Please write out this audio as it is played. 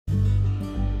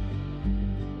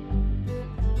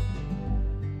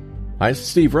Hi, it's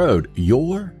Steve Rode,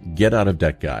 your Get Out of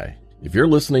Debt guy. If you're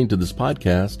listening to this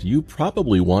podcast, you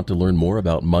probably want to learn more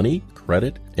about money,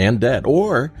 credit, and debt,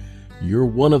 or you're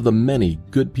one of the many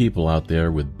good people out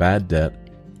there with bad debt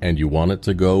and you want it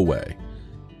to go away.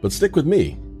 But stick with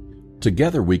me.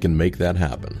 Together we can make that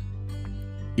happen.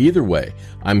 Either way,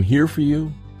 I'm here for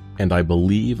you, and I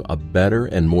believe a better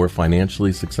and more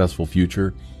financially successful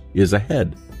future is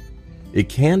ahead. It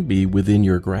can be within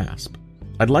your grasp.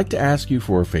 I'd like to ask you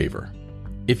for a favor.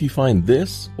 If you find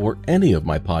this or any of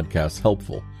my podcasts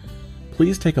helpful,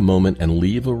 please take a moment and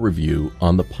leave a review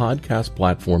on the podcast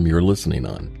platform you're listening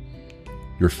on.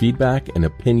 Your feedback and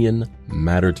opinion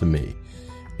matter to me,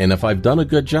 and if I've done a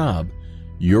good job,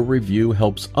 your review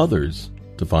helps others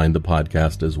to find the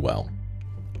podcast as well.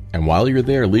 And while you're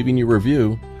there leaving your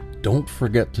review, don't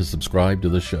forget to subscribe to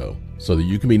the show so that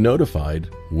you can be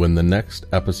notified when the next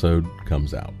episode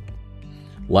comes out.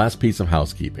 Last piece of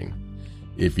housekeeping.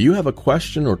 If you have a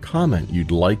question or comment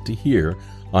you'd like to hear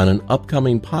on an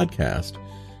upcoming podcast,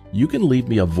 you can leave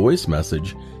me a voice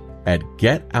message at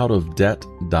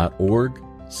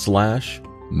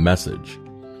getoutofdebt.org/message.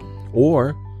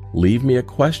 Or leave me a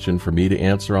question for me to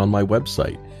answer on my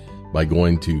website by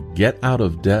going to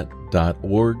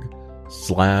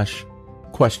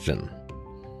getoutofdebt.org/question.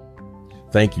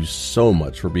 Thank you so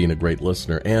much for being a great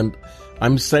listener, and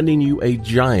I'm sending you a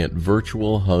giant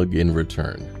virtual hug in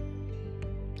return.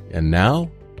 And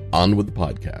now, on with the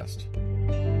podcast.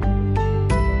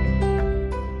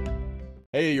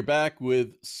 Hey, you're back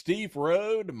with Steve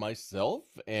Rode, myself,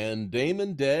 and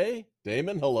Damon Day.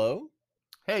 Damon, hello.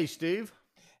 Hey, Steve.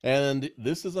 And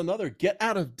this is another Get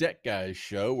Out of Debt Guys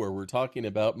show where we're talking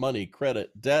about money, credit,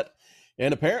 debt,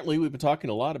 and apparently we've been talking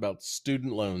a lot about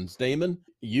student loans. Damon,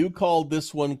 you called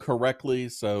this one correctly,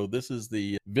 so this is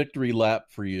the victory lap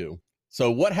for you. So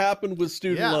what happened with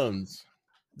student loans?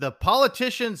 The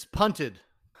politicians punted.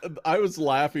 I was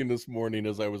laughing this morning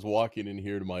as I was walking in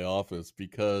here to my office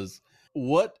because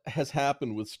what has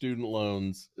happened with student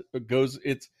loans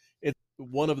it's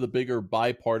one of the bigger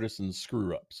bipartisan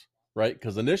screw-ups, right?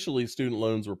 Because initially student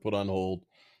loans were put on hold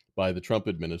by the Trump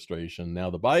administration. Now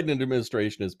the Biden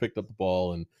administration has picked up the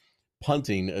ball and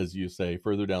punting, as you say,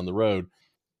 further down the road.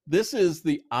 This is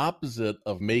the opposite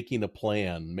of making a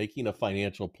plan, making a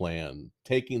financial plan,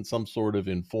 taking some sort of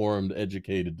informed,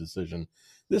 educated decision.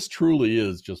 This truly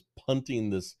is just punting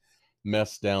this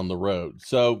mess down the road.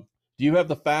 So do you have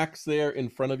the facts there in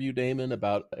front of you, Damon,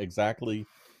 about exactly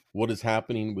what is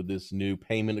happening with this new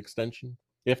payment extension?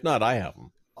 If not, I have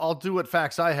them. I'll do what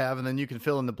facts I have, and then you can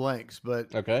fill in the blanks.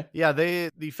 But okay, yeah, the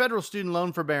federal student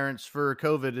loan forbearance for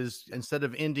COVID is, instead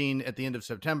of ending at the end of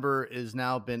September, is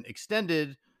now been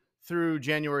extended through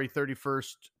January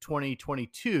 31st,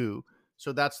 2022.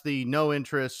 So that's the no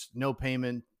interest, no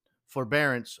payment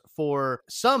forbearance for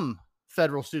some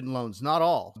federal student loans, not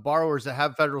all. Borrowers that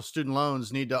have federal student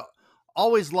loans need to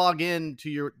always log in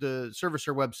to the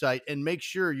servicer website and make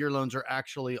sure your loans are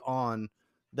actually on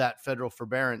that federal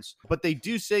forbearance. But they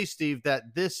do say, Steve,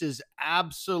 that this is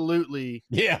absolutely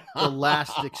the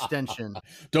last extension.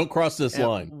 Don't cross this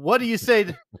line. What do you say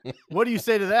to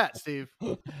that, Steve?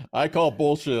 I call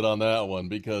bullshit on that one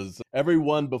because every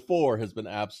one before has been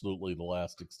absolutely the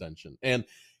last extension. And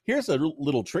here's a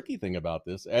little tricky thing about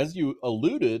this. As you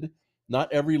alluded,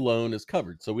 not every loan is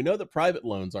covered. So we know that private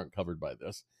loans aren't covered by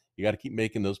this. You got to keep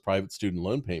making those private student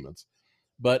loan payments.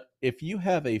 But if you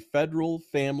have a federal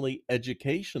family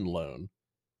education loan,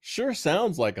 sure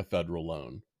sounds like a federal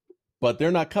loan, but they're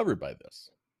not covered by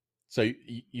this. So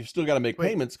you've still got to make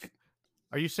payments.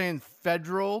 Are you saying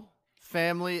federal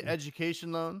family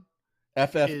education loan?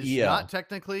 FFEL. Is not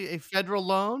technically a federal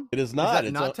loan? It is not.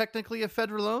 It's not technically a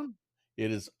federal loan?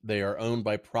 It is. They are owned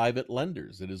by private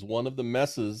lenders. It is one of the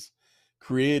messes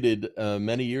created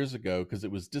many years ago because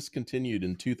it was discontinued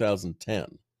in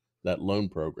 2010, that loan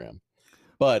program.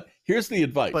 But here's the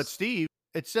advice. But Steve,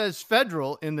 it says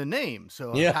federal in the name.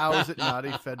 So how is it not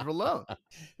a federal loan?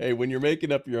 Hey, when you're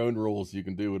making up your own rules, you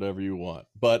can do whatever you want.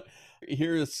 But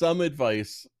here is some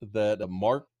advice that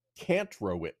Mark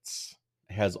Kantrowitz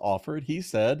has offered. He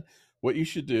said, what you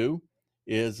should do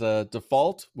is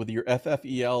default with your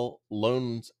FFEL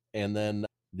loans, and then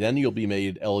you'll be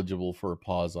made eligible for a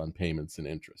pause on payments and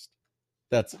interest.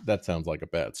 That sounds like a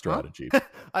bad strategy. Huh?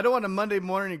 I don't want to Monday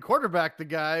morning quarterback the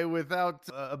guy without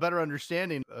a better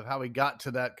understanding of how he got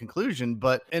to that conclusion.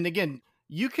 And again,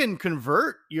 you can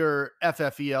convert your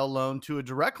FFEL loan to a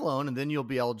direct loan and then you'll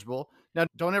be eligible. Now,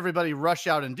 don't everybody rush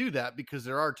out and do that, because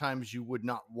there are times you would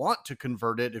not want to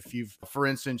convert it. If for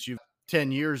instance, you've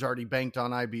 10 years already banked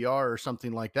on IBR or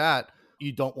something like that,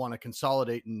 you don't want to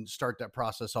consolidate and start that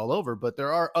process all over. But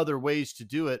there are other ways to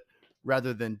do it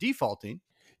rather than defaulting.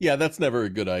 Yeah, that's never a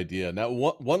good idea. Now,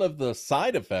 one of the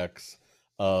side effects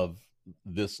of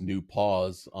this new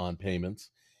pause on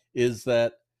payments is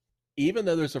that even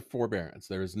though there's a forbearance,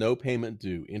 there is no payment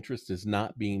due, interest is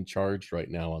not being charged right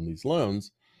now on these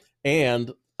loans,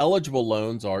 and eligible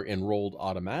loans are enrolled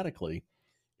automatically.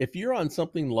 If you're on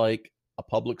something like a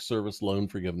public service loan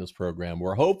forgiveness program,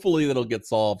 where hopefully that'll get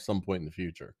solved some point in the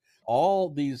future, all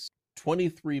these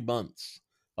 23 months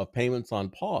of payments on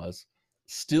pause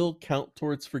still count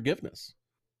towards forgiveness.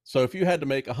 So if you had to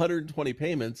make 120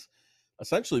 payments,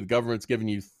 essentially the government's giving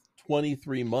you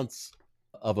 23 months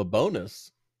of a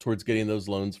bonus towards getting those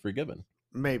loans forgiven.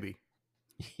 Maybe.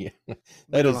 Yeah, We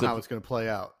that don't is know how it's going to play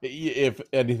out. if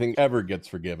anything ever gets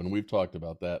forgiven. We've talked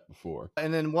about that before.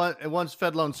 And then once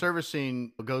Fed loan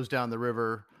servicing goes down the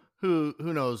river, who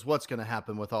knows what's going to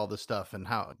happen with all this stuff and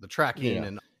how the tracking Yeah.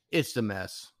 and it's a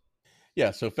mess.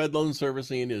 Yeah, so Fed Loan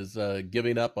Servicing is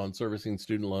giving up on servicing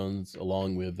student loans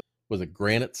along with, was it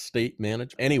Granite State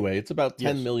Management? Anyway, it's about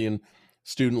 10 Yes. million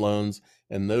student loans,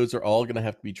 and those are all going to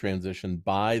have to be transitioned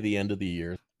by the end of the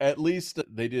year. At least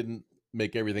they didn't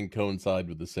make everything coincide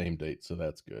with the same date, so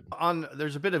that's good.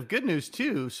 There's a bit of good news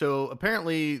too. So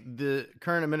apparently the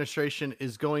current administration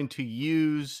is going to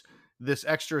use this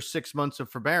extra 6 months of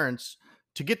forbearance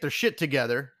to get their shit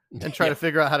together and try Yeah. to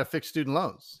figure out how to fix student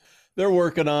loans. They're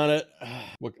working on it.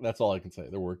 Look, that's all I can say.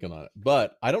 They're working on it.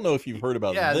 But I don't know if you've heard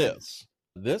about Yeah, this.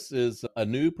 This is a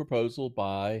new proposal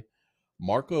by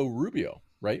Marco Rubio,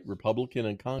 right? Republican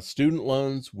and Congress. Student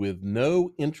loans with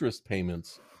no interest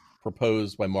payments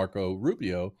proposed by Marco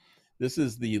Rubio. This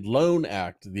is the Loan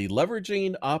Act, the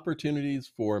Leveraging Opportunities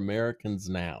for Americans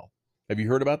Now. Have you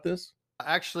heard about this?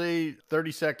 Actually,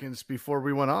 30 seconds before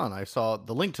we went on, I saw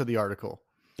the link to the article.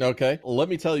 Okay, well, let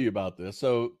me tell you about this.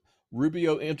 So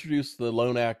Rubio introduced the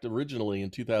Loan Act originally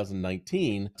in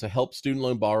 2019 to help student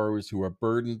loan borrowers who are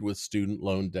burdened with student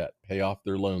loan debt pay off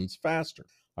their loans faster.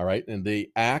 All right, and the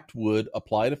act would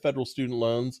apply to federal student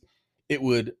loans. It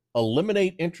would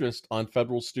eliminate interest on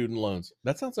federal student loans.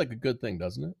 That sounds like a good thing,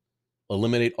 doesn't it?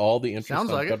 Eliminate all the interest Sounds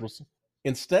on like it. federal.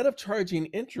 Instead of charging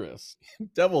interest,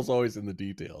 devil's always in the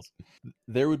details,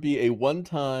 there would be a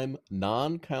one-time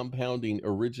non-compounding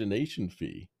origination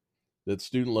fee that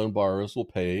student loan borrowers will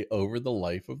pay over the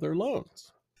life of their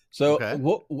loans. So Okay.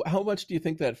 how much do you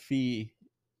think that fee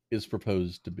is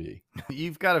proposed to be?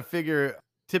 You've got to figure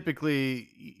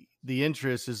typically the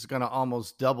interest is going to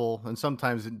almost double, and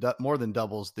sometimes more than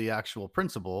doubles the actual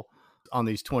principal on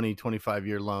these 20,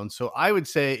 25-year loans. So I would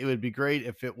say it would be great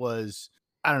if it was,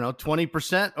 I don't know,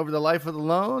 20% over the life of the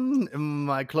loan. Am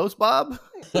I close, Bob?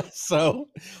 So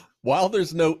while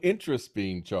there's no interest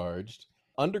being charged,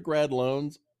 undergrad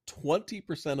loans,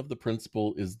 20% of the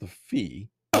principal is the fee.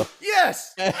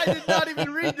 Yes, I did not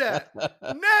even read that.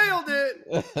 Nailed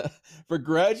it. For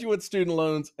graduate student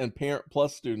loans and Parent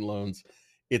Plus student loans,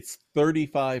 it's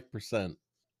 35%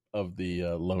 of the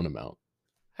loan amount.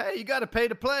 Hey, you got to pay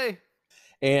to play.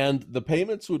 And the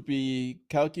payments would be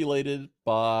calculated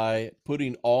by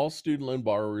putting all student loan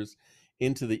borrowers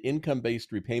into the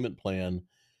income-based repayment plan,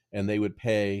 and they would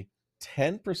pay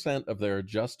 10% of their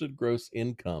adjusted gross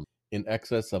income in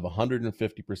excess of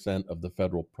 150% of the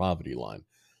federal poverty line.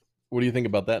 What do you think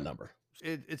about that number?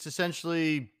 It's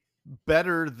essentially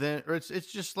better than, or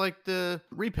it's just like the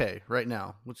repay right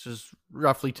now, which is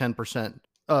roughly 10%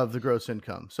 of the gross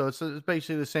income. So it's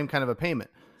basically the same kind of a payment.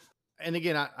 And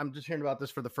again, I'm just hearing about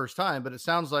this for the first time, but it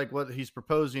sounds like what he's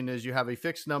proposing is you have a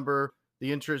fixed number.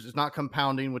 The interest is not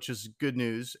compounding, which is good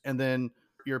news. And then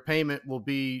your payment will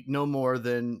be no more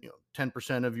than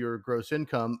 10% of your gross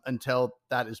income until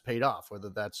that is paid off, whether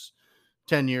that's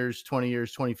 10 years, 20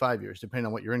 years, 25 years, depending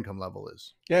on what your income level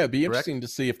is. Yeah, it'd be Correct? interesting to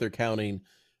see if they're counting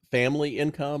family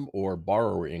income or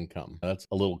borrower income. That's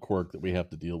a little quirk that we have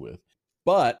to deal with.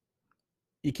 But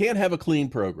you can't have a clean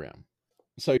program.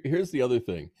 So here's the other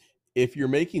thing. If you're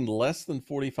making less than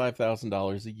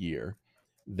 $45,000 a year,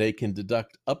 they can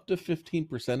deduct up to 15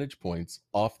 percentage points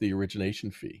off the origination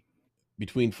fee.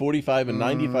 Between 45 and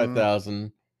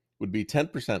 95,000 would be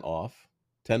 10% off,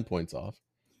 10 points off,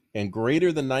 and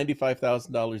greater than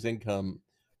 $95,000 income,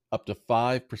 up to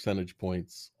 5 percentage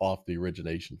points off the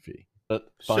origination fee. But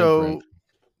fine So print.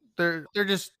 they're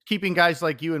just keeping guys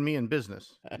like you and me in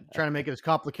business, trying to make it as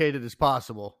complicated as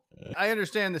possible. I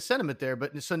understand the sentiment there,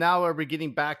 but so now are we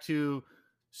getting back to,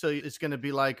 so it's going to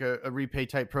be like a repay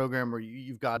type program where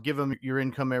you've got to give them your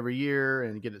income every year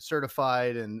and get it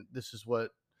certified, and this is what,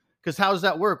 because how does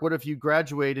that work? What if you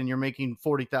graduate and you're making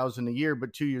 40,000 a year,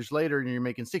 but 2 years later you're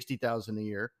making 60,000 a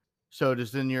year? So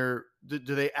does then do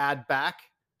they add back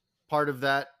part of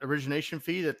that origination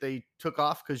fee that they took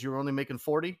off because you were only making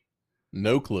 40?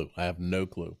 No clue. I have no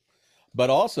clue. But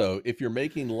also, if you're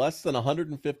making less than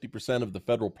 150% of the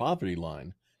federal poverty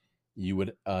line, you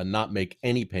would not make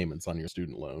any payments on your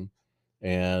student loan.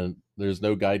 And there's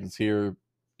no guidance here.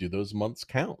 Do those months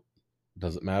count?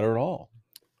 Doesn't matter at all.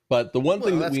 But the one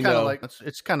thing that we know,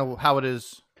 it's kind of how it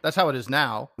is. That's how it is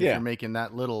now. If Yeah. you're making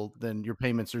that little, then your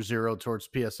payments are zero towards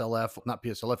PSLF. Not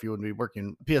PSLF, you wouldn't be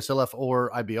working PSLF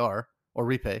or IBR or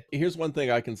repay. Here's one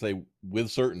thing I can say with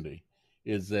certainty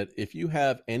is that if you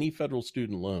have any federal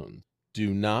student loan,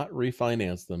 do not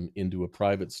refinance them into a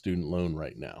private student loan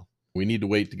right now. We need to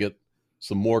wait to get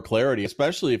some more clarity,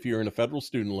 especially if you're in a federal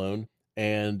student loan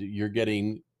and you're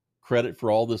getting credit for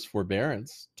all this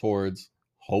forbearance towards,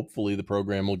 hopefully the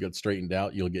program will get straightened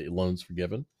out. You'll get your loans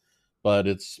forgiven. But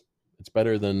it's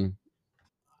better than,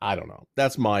 I don't know.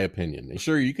 That's my opinion.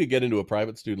 Sure, you could get into a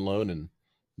private student loan and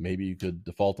maybe you could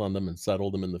default on them and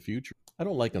settle them in the future. I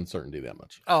don't like uncertainty that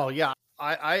much. Oh, yeah.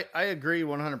 I agree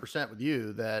 100% with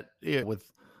you that with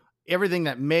everything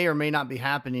that may or may not be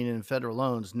happening in federal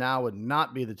loans, now would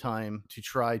not be the time to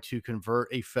try to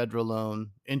convert a federal loan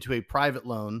into a private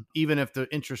loan, even if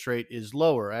the interest rate is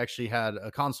lower. I actually had a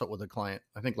consult with a client,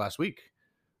 I think last week,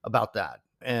 about that.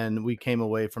 And we came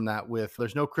away from that with,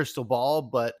 there's no crystal ball,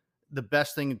 but the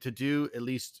best thing to do, at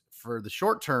least for the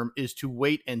short term, is to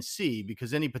wait and see,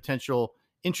 because any potential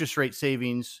interest rate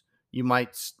savings you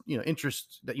might,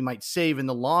 interest that you might save in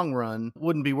the long run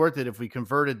wouldn't be worth it if we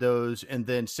converted those. And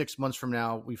then 6 months from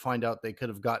now, we find out they could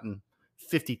have gotten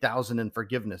 $50,000 in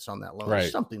forgiveness on that loan, right, or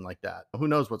something like that. Who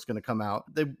knows what's going to come out?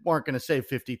 They weren't going to save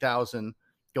 $50,000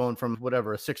 going from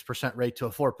whatever, a 6% rate to a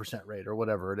 4% rate or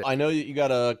whatever it is. I know you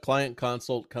got a client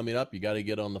consult coming up. You got to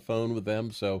get on the phone with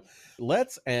them. So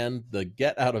let's end the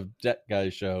Get Out of Debt Guy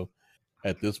show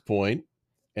at this point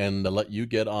and let you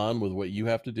get on with what you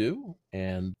have to do.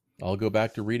 And I'll go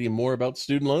back to reading more about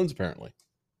student loans, apparently.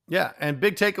 Yeah. And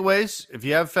big takeaways. If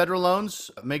you have federal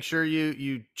loans, make sure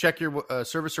you check your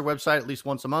servicer website at least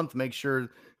once a month. Make sure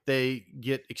they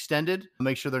get extended.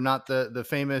 Make sure they're not the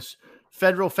famous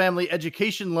federal family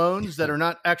education loans that are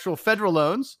not actual federal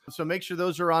loans. So make sure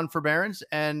those are on forbearance.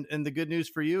 And the good news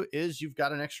for you is you've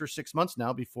got an extra 6 months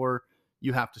now before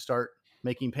you have to start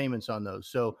making payments on those.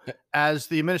 So as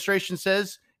the administration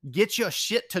says, get your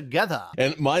shit together.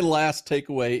 And my last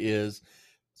takeaway is,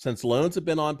 since loans have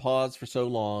been on pause for so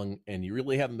long and you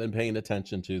really haven't been paying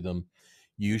attention to them,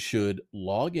 you should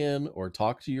log in or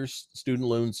talk to your student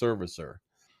loan servicer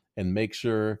and make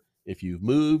sure, if you've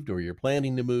moved or you're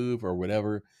planning to move or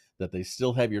whatever, that they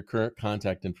still have your current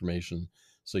contact information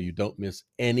so you don't miss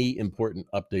any important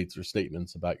updates or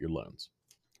statements about your loans.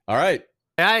 All right.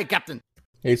 Hey, Captain.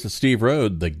 Hey, so Steve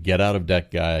Rode, the Get Out of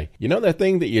Debt Guy. You know that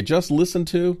thing that you just listened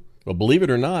to? Well, believe it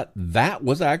or not, that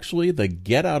was actually the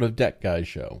Get Out of Debt Guy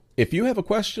show. If you have a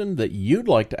question that you'd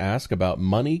like to ask about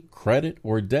money, credit,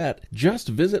 or debt, just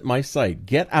visit my site,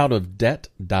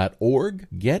 getoutofdebt.org,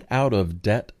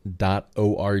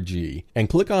 getoutofdebt.org, and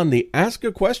click on the Ask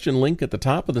a Question link at the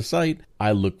top of the site.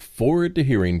 I look forward to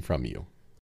hearing from you.